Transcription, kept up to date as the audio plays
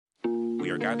we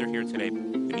are gathered here today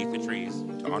beneath the trees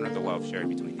to honor the love shared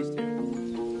between these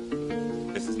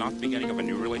two. This is not the beginning of a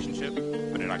new relationship,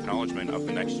 but an acknowledgement of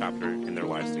the next chapter in their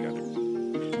lives together.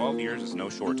 12 years is no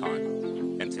short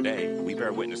time, and today we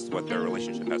bear witness to what their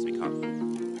relationship has become.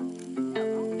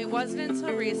 It wasn't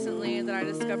until recently that I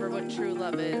discovered what true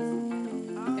love is.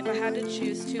 If I had to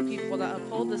choose two people that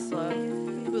uphold this love,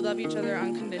 who love each other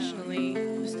unconditionally,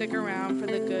 who stick around for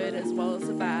the good as well as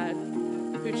the bad,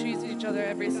 who choose each other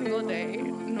every single day,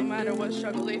 no matter what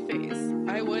struggle they face,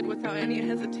 I would, without any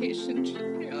hesitation, choose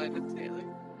Caroline and Taylor.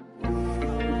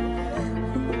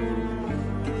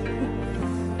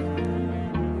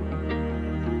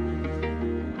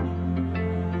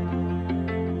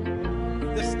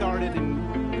 This started in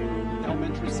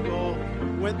elementary school,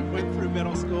 went through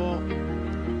middle school,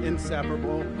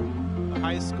 inseparable.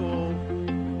 High school,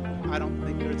 I don't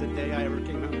think there's a day I ever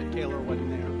came home that Taylor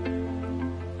wasn't there.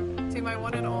 To my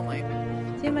one and only.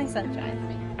 To my sunshine.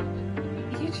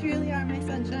 You truly are my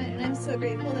sunshine, and I'm so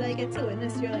grateful that I get to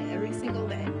witness your light every single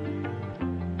day.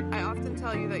 I often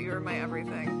tell you that you are my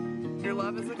everything. Your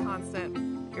love is a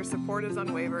constant, your support is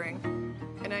unwavering,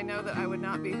 and I know that I would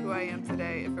not be who I am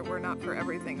today if it were not for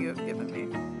everything you have given me.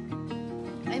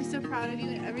 I'm so proud of you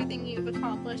and everything you've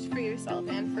accomplished for yourself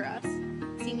and for us.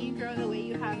 Seeing you grow the way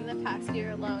you have in the past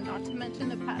year alone, not to mention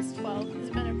the past 12, has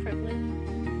been a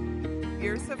privilege.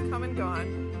 Years have come and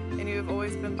gone, and you have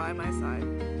always been by my side,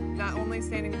 not only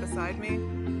standing beside me,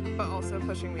 but also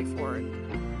pushing me forward,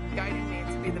 guiding me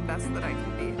to be the best that I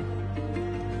can be.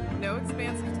 No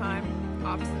expanse of time,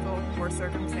 obstacle, or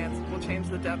circumstance will change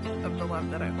the depth of the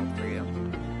love that I hold for you.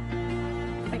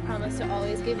 I promise to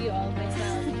always give you all of my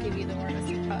smiles and give you the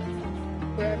warmest of hugs.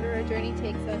 Wherever our journey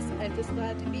takes us, I'm just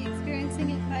glad to be experiencing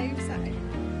it by your side.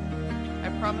 I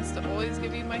promise to always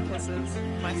give you my kisses,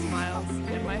 my smiles,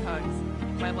 and my hugs,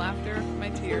 my laughter, my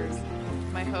tears,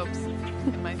 my hopes,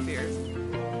 and my fears.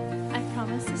 I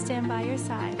promise to stand by your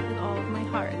side with all of my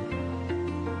heart.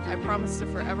 I promise to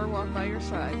forever walk by your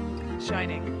side,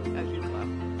 shining as you glow.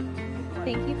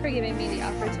 Thank you for giving me the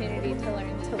opportunity to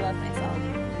learn to love myself.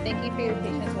 Thank you for your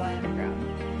patience while I am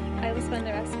grown. I will spend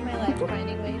the rest of my life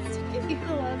finding ways to give you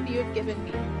the love you have given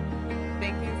me.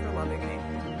 Thank you for loving me.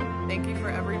 Thank you for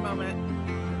every moment,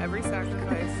 every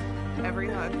sacrifice, every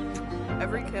hug,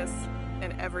 every kiss,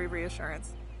 and every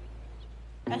reassurance.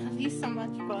 I love you so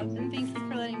much, book, and thank you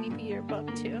for letting me be your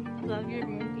book, too. Love your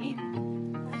movie.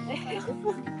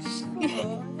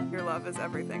 Your love is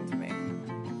everything to me.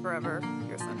 Forever,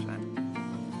 your sunshine.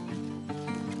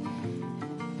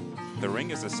 The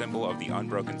ring is a symbol of the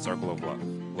unbroken circle of love.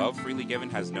 Love freely given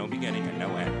has no beginning and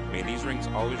no end. May these rings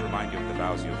always remind you of the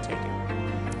vows you have taken.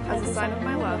 As a sign of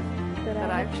my love,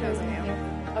 that I have chosen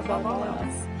you, above all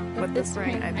else, with this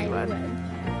ring I do wed.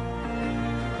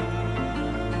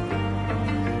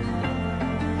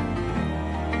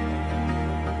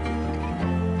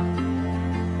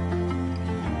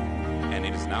 And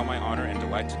it is now my honor and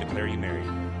delight to declare you married.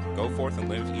 Go forth and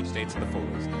live each day to the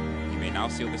fullest. You may now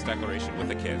seal this declaration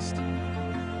with a kiss.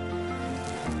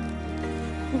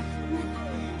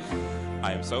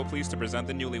 I am so pleased to present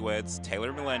the newlyweds,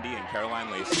 Taylor Melendi and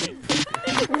Caroline Lacey.